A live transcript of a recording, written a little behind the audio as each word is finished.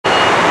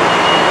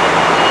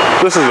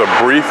This is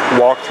a brief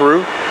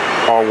walkthrough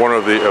on one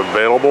of the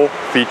available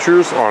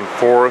features on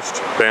Forrest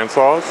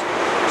bandsaws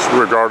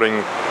regarding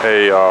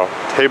a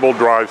table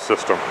drive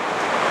system.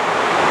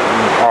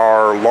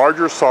 Our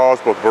larger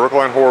saws, both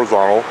vertical and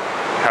horizontal,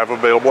 have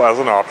available as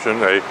an option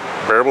a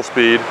variable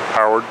speed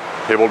powered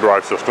table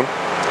drive system.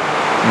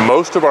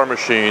 Most of our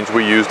machines,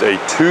 we used a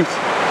tooth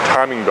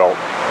timing belt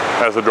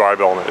as a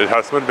drive element. It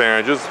has some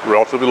advantages,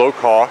 relatively low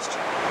cost.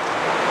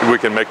 We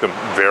can make them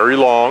very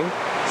long.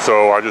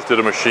 So I just did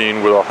a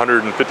machine with a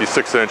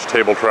 156-inch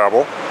table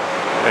travel,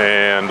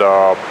 and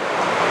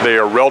they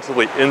are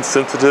relatively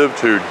insensitive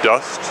to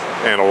dust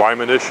and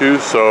alignment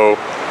issues. So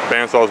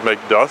bandsaws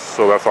make dust,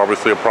 so that's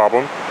obviously a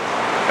problem.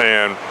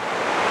 And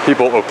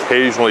people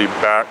occasionally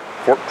back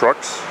fork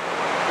trucks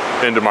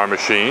into my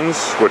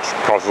machines, which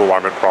causes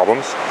alignment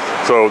problems.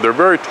 So they're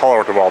very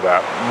tolerant of all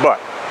that. But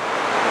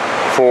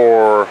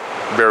for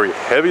very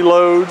heavy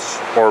loads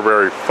or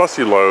very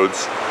fussy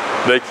loads,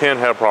 they can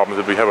have problems.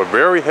 If you have a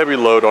very heavy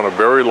load on a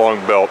very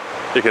long belt,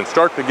 it can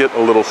start to get a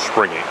little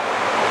springy.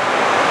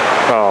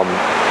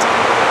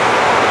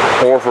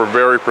 Or for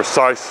very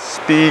precise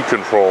speed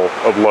control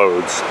of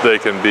loads, they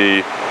can be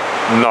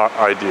not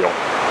ideal.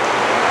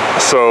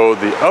 So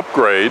the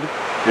upgrade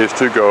is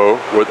to go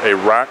with a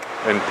rack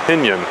and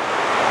pinion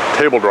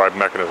table drive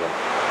mechanism.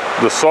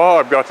 The saw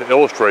I've got to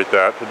illustrate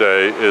that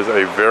today is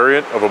a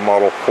variant of a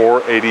model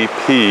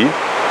 480p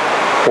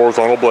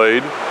horizontal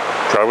blade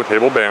traveling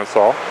table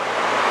bandsaw.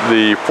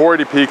 The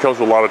 480p comes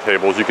with a lot of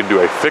tables. You can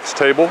do a fixed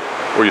table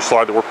where you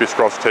slide the workpiece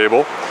across the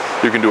table.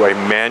 You can do a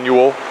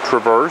manual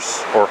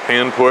traverse or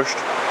hand-pushed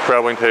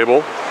traveling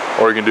table,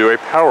 or you can do a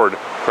powered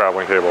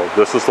traveling table.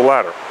 This is the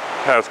latter.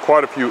 It has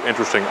quite a few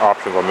interesting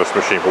options on this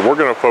machine, but we're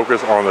going to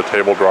focus on the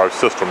table drive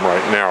system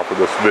right now for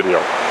this video.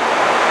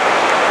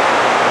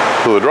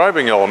 So the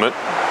driving element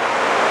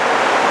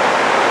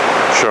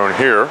shown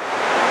here,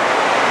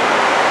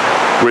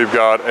 we've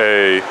got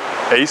a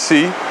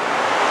AC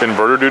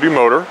inverter duty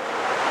motor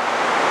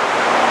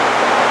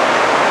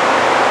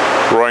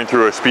running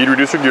through a speed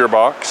reducer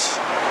gearbox.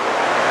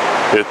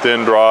 It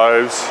then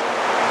drives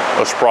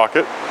a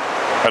sprocket,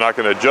 and I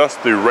can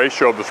adjust the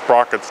ratio of the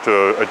sprockets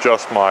to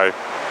adjust my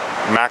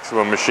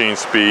maximum machine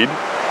speed.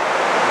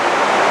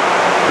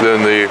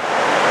 Then the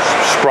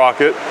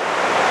sprocket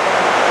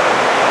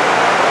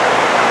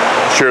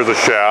shares a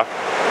shaft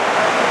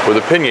with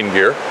a pinion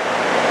gear,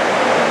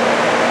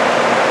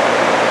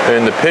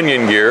 and the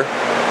pinion gear,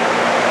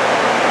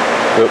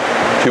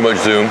 too much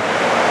zoom,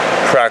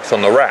 tracks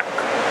on the rack.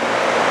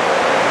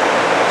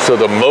 So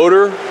the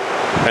motor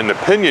and the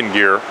pinion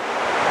gear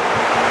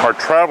are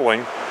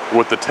traveling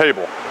with the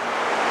table.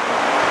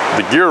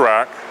 The gear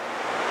rack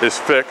is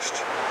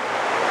fixed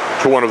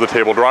to one of the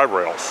table drive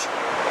rails.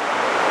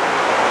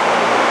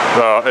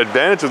 The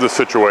advantage of this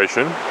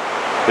situation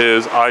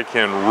is I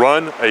can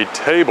run a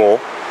table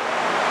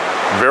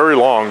very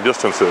long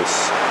distances.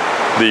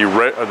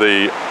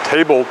 The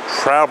table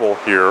travel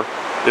here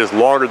is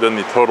longer than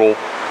the total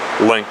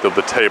length of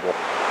the table.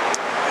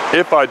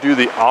 If I do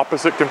the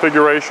opposite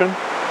configuration,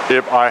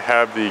 if I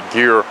have the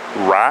gear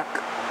rack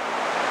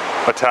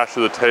attached to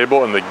the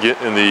table and the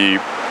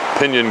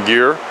pinion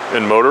gear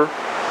and motor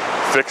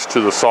fixed to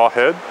the saw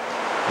head,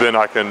 then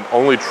I can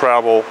only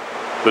travel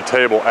the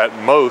table at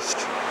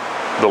most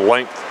the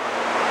length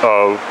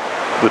of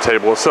the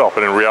table itself,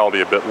 and in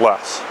reality a bit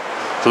less.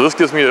 So this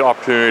gives me an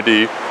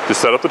opportunity to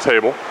set up the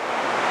table,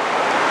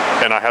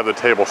 and I have the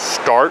table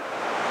start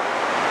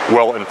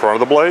well in front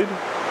of the blade,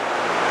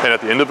 and at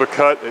the end of a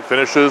cut it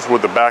finishes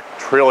with the back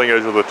trailing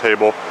edge of the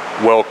table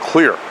well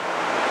clear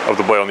of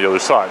the blade on the other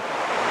side.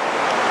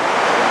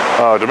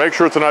 To make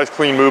sure it's a nice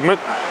clean movement,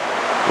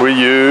 we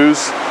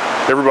use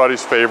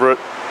everybody's favorite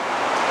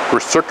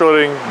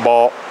recirculating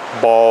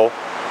ball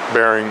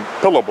bearing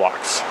pillow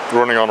blocks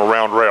running on a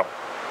round rail.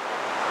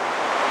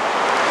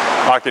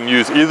 I can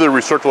use either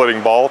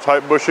recirculating ball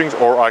type bushings,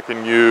 or I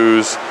can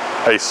use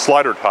a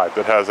slider type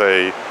that has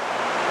a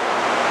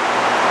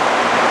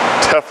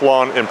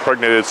Teflon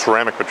impregnated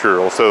ceramic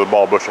material instead of the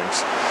ball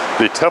bushings.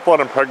 The Teflon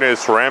impregnated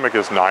ceramic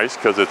is nice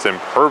because it's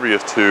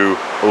impervious to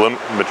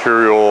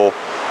material,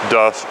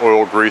 dust,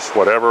 oil, grease,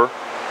 whatever.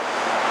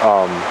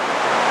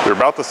 They're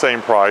about the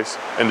same price,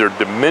 and they're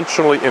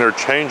dimensionally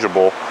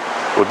interchangeable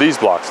with these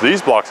blocks.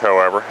 These blocks,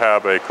 however,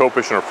 have a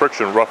coefficient of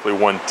friction roughly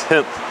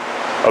 1/10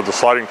 of the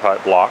sliding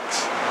type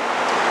blocks,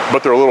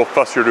 but they're a little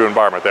fussier to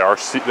environment.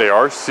 They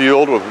are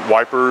sealed with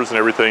wipers and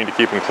everything to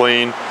keep them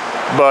clean,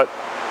 but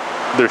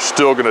they're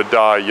still going to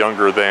die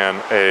younger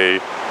than a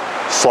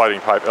sliding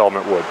type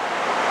element would.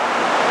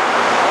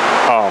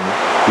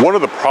 One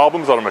of the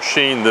problems on a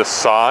machine this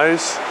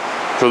size,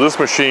 so this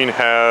machine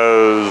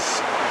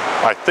has,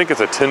 I think it's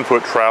a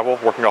 10-foot travel,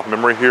 working off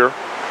memory here,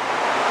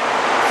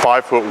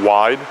 5 foot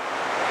wide.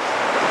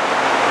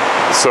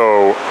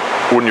 So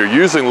when you're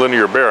using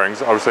linear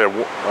bearings, obviously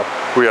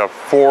we have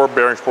 4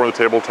 bearings for the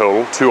table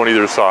total, 2 on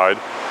either side.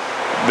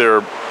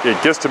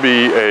 It gets to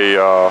be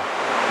a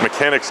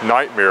mechanic's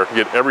nightmare to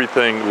get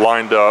everything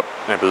lined up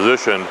and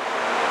positioned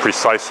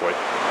precisely.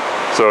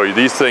 So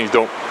these things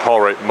don't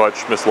tolerate much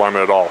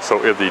misalignment at all.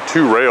 So if the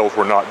two rails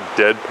were not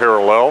dead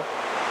parallel,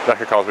 that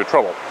could cause me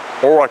trouble.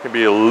 Or I can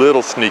be a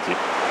little sneaky.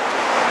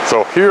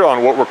 So here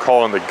on what we're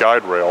calling the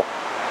guide rail,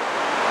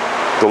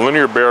 the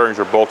linear bearings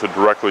are bolted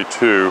directly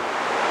to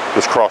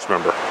this cross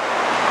member.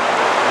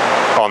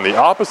 On the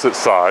opposite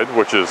side,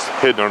 which is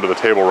hidden under the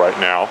table right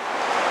now,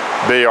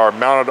 they are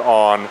mounted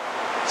on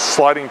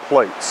sliding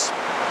plates.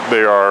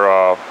 They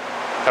are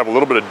have a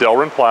little bit of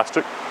Delrin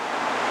plastic.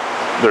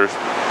 They're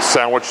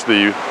sandwiched,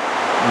 the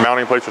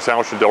mounting plates are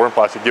sandwiched in Delrin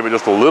plastic, give it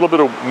just a little bit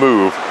of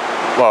move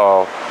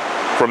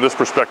from this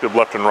perspective,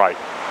 left and right,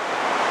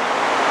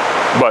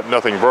 but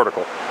nothing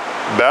vertical.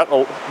 That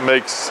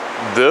makes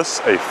this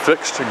a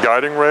fixed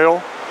guiding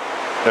rail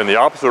and the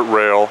opposite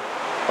rail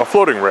a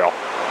floating rail.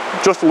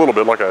 Just a little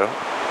bit, like a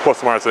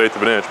plus or minus 1/8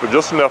 of an inch, but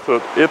just enough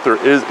that if there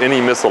is any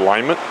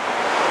misalignment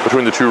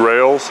between the two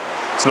rails,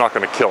 it's not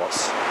going to kill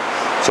us.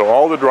 So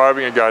all the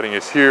driving and guiding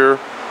is here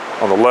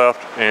on the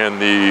left, and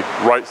the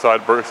right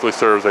side basically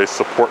serves a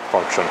support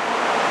function.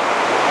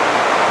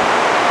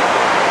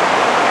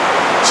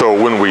 So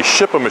when we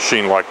ship a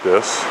machine like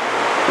this,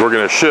 we're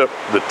going to ship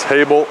the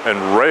table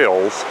and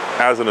rails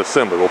as an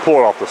assembly. We'll pull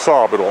it off the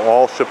saw, but it'll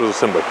all ship as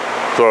assembly.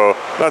 So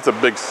that's a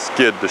big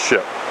skid to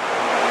ship.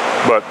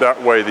 But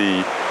that way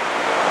the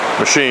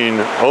machine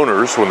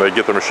owners, when they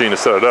get their machine to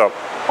set it up,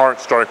 aren't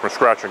starting from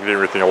scratch and getting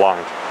everything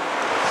aligned.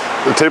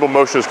 The table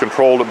motion is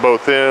controlled at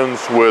both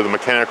ends with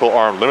mechanical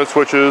arm limit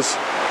switches.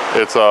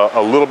 It's a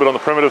little bit on the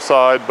primitive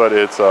side, but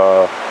it's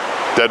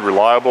dead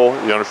reliable.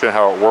 You understand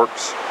how it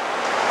works.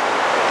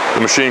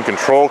 The machine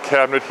control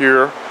cabinet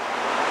here,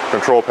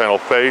 control panel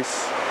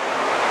face,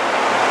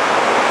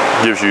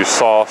 gives you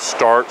saw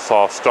start,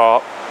 saw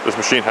stop. This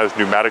machine has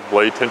pneumatic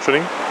blade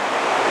tensioning.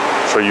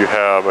 So you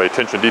have a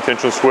tension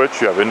detention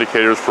switch, you have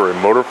indicators for a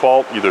motor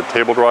fault, either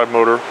table drive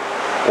motor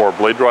or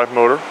blade drive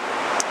motor.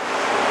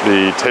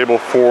 The table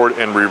forward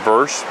and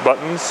reverse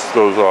buttons,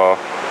 those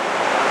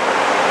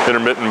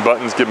intermittent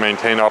buttons give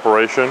maintain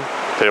operation,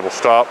 table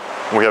stop.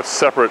 And we have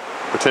separate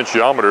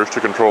potentiometers to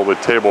control the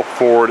table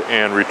forward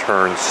and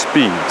return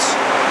speeds.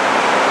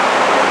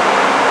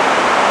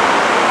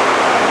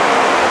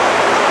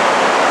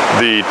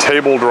 The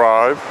table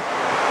drive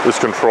is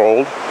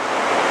controlled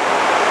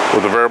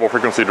with a variable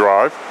frequency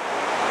drive,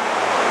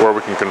 where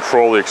we can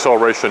control the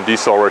acceleration and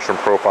deceleration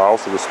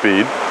profiles of the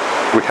speed.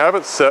 We have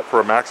it set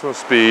for a maximum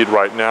speed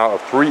right now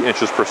of 3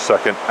 inches per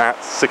second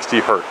at 60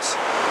 hertz,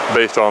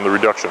 based on the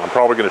reduction. I'm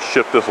probably going to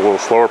ship this a little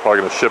slower, probably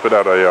going to ship it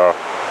at a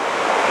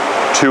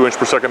 2 inch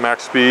per second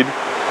max speed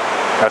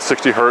at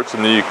 60 hertz,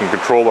 and then you can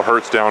control the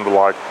hertz down to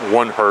like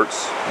 1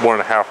 hertz,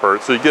 1.5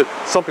 hertz, so you get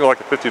something like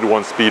a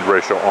 50-to-1 speed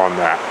ratio on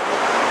that.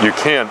 You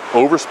can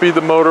overspeed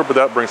the motor, but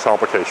that brings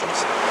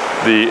complications.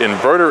 The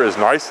inverter is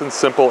nice and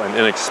simple and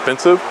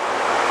inexpensive,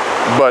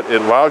 but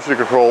it allows you to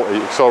control an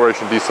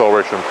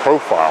acceleration-deceleration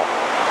profile.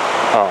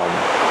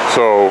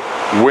 So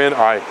when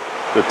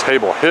the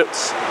table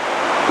hits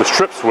the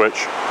strip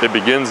switch, it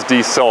begins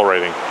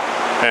decelerating.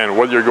 And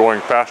whether you're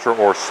going faster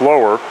or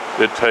slower,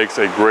 it takes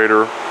a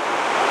greater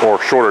or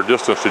shorter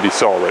distance to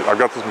decelerate. I've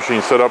got this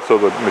machine set up so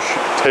the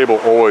table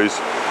always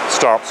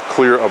stops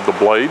clear of the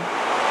blade,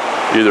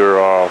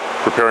 either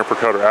preparing for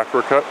cut or after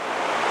a cut.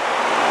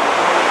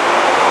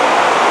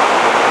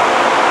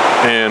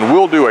 And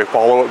we'll do a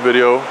follow-up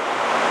video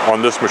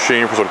on this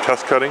machine for some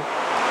test cutting.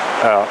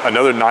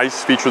 Another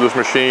nice feature of this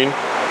machine,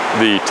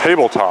 the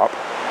tabletop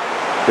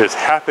is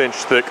 1/2 inch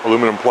thick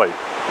aluminum plate.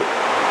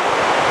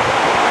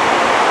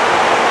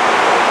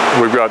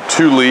 We've got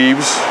 2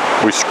 leaves.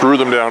 We screw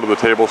them down to the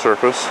table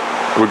surface.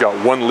 We've got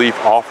 1 leaf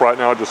off right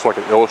now just so I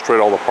can illustrate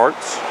all the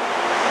parts.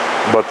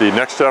 But the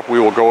next step, we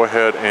will go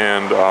ahead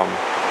and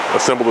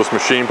assemble this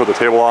machine, put the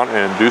table on,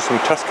 and do some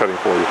test cutting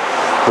for you.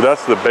 But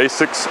that's the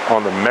basics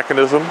on the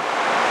mechanism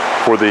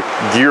for the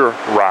gear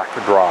rack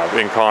drive,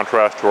 in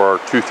contrast to our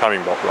tooth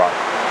timing belt drive.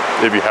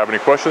 If you have any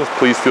questions,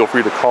 please feel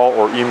free to call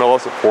or email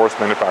us at Forrest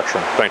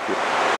Manufacturing. Thank you.